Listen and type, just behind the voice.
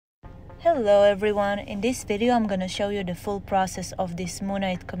Hello everyone, in this video I'm going to show you the full process of this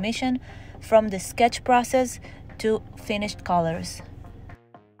Moonite commission from the sketch process to finished colors.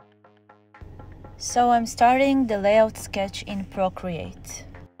 So I'm starting the layout sketch in Procreate.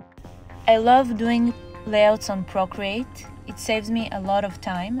 I love doing layouts on Procreate. It saves me a lot of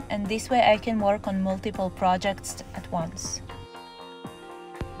time and this way I can work on multiple projects at once.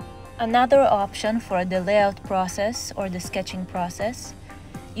 Another option for the layout process or the sketching process,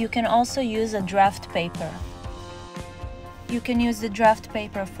 you can also use a draft paper. You can use the draft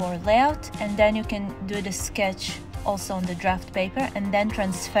paper for layout and then you can do the sketch also on the draft paper and then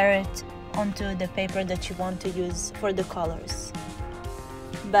transfer it onto the paper that you want to use for the colors.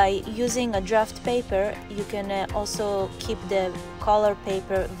 By using a draft paper, you can also keep the color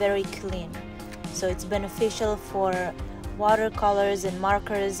paper very clean. So it's beneficial for watercolors and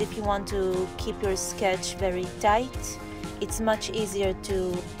markers. If you want to keep your sketch very tight, it's much easier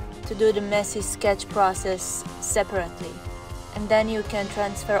to do the messy sketch process separately. And then you can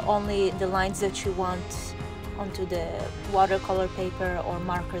transfer only the lines that you want onto the watercolor paper or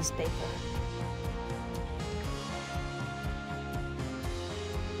markers paper.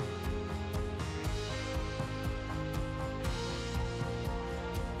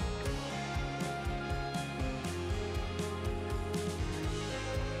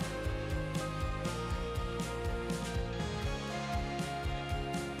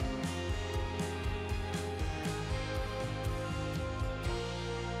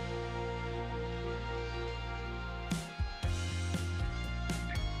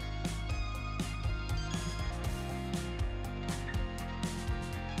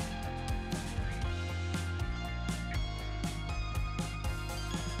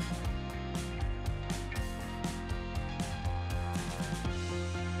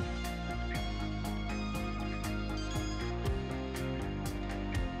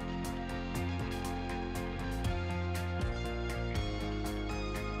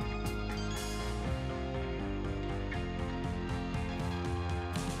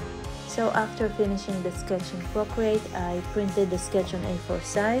 So after finishing the sketch in Procreate, I printed the sketch on A4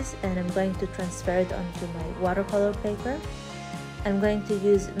 size and I'm going to transfer it onto my watercolor paper. I'm going to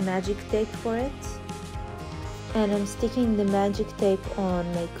use magic tape for it. And I'm sticking the magic tape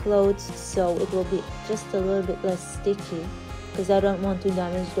on my clothes so it will be just a little bit less sticky because I don't want to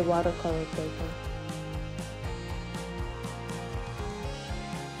damage the watercolor paper.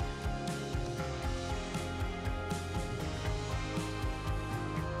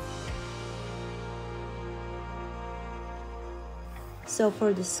 So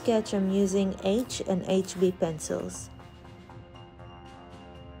for the sketch, I'm using H and HB pencils.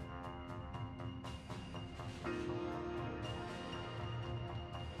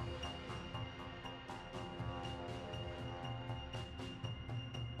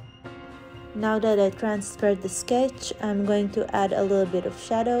 Now that I transferred the sketch, I'm going to add a little bit of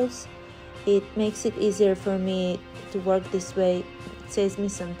shadows. It makes it easier for me to work this way. It saves me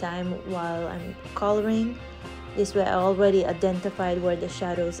some time while I'm coloring. This way I already identified where the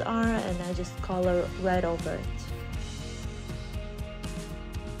shadows are and I just color right over it.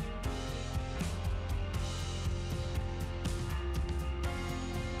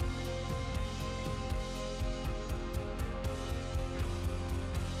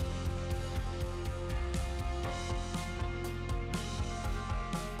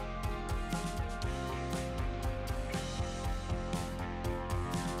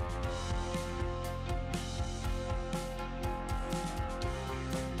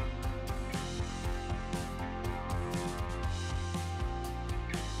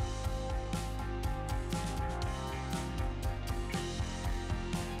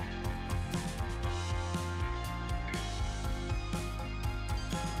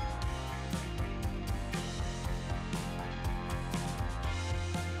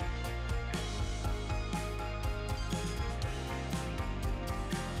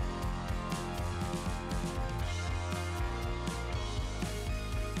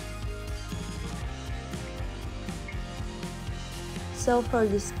 So for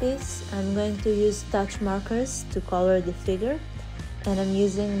this piece, I'm going to use touch markers to color the figure, and I'm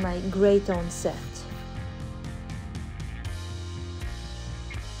using my gray tone set.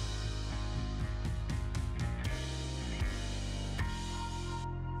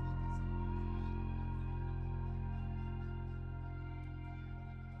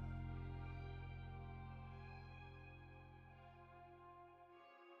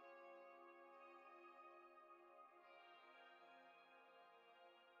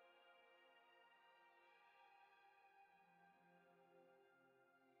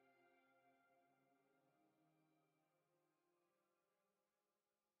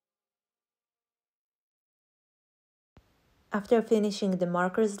 After finishing the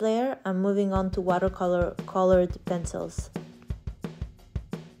markers layer, I'm moving on to watercolor colored pencils.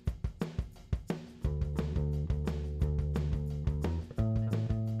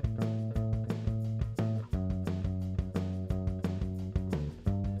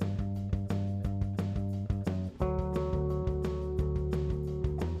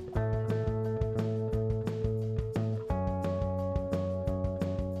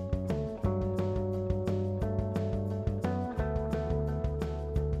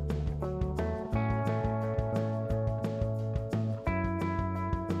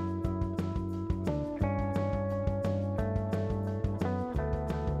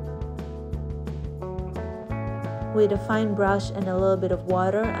 With a fine brush and a little bit of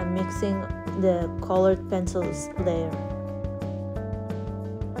water, I'm mixing the colored pencils layer.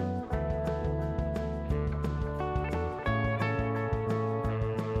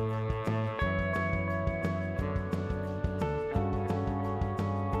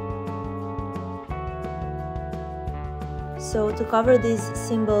 So to cover these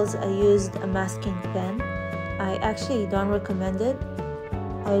symbols, I used a masking pen. I actually don't recommend it.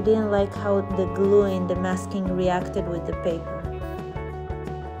 I didn't like how the glue in the masking reacted with the paper.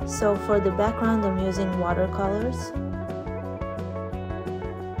 So for the background, I'm using watercolors.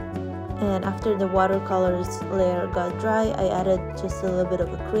 And after the watercolors layer got dry, I added just a little bit of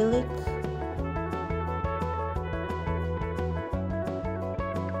acrylic.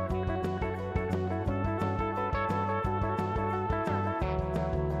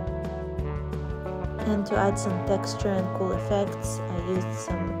 And to add some texture and cool effects, I used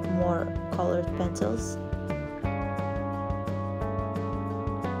some more colored pencils.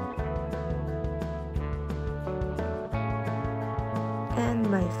 And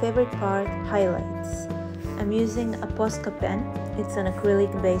my favorite part, highlights. I'm using a Posca pen. It's an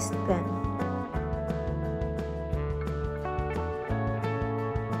acrylic-based pen.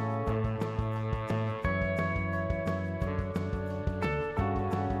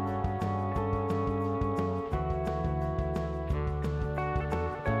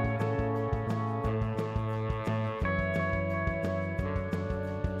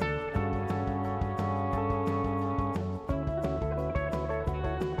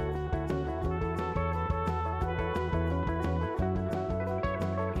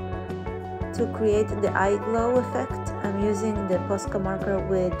 To create the eye glow effect, I'm using the Posca marker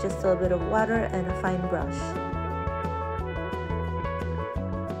with just a little bit of water and a fine brush.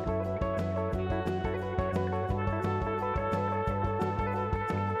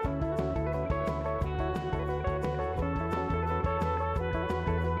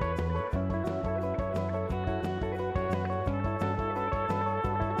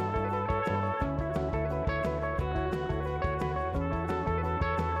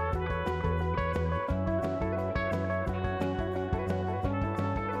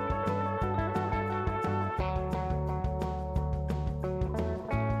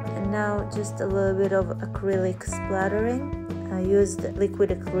 Now just a little bit of acrylic splattering. I used liquid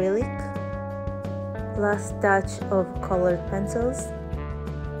acrylic. Last touch of colored pencils.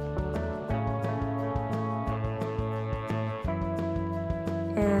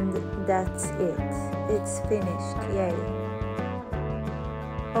 And that's it. It's finished. Yay!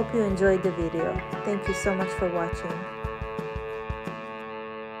 Hope you enjoyed the video. Thank you so much for watching.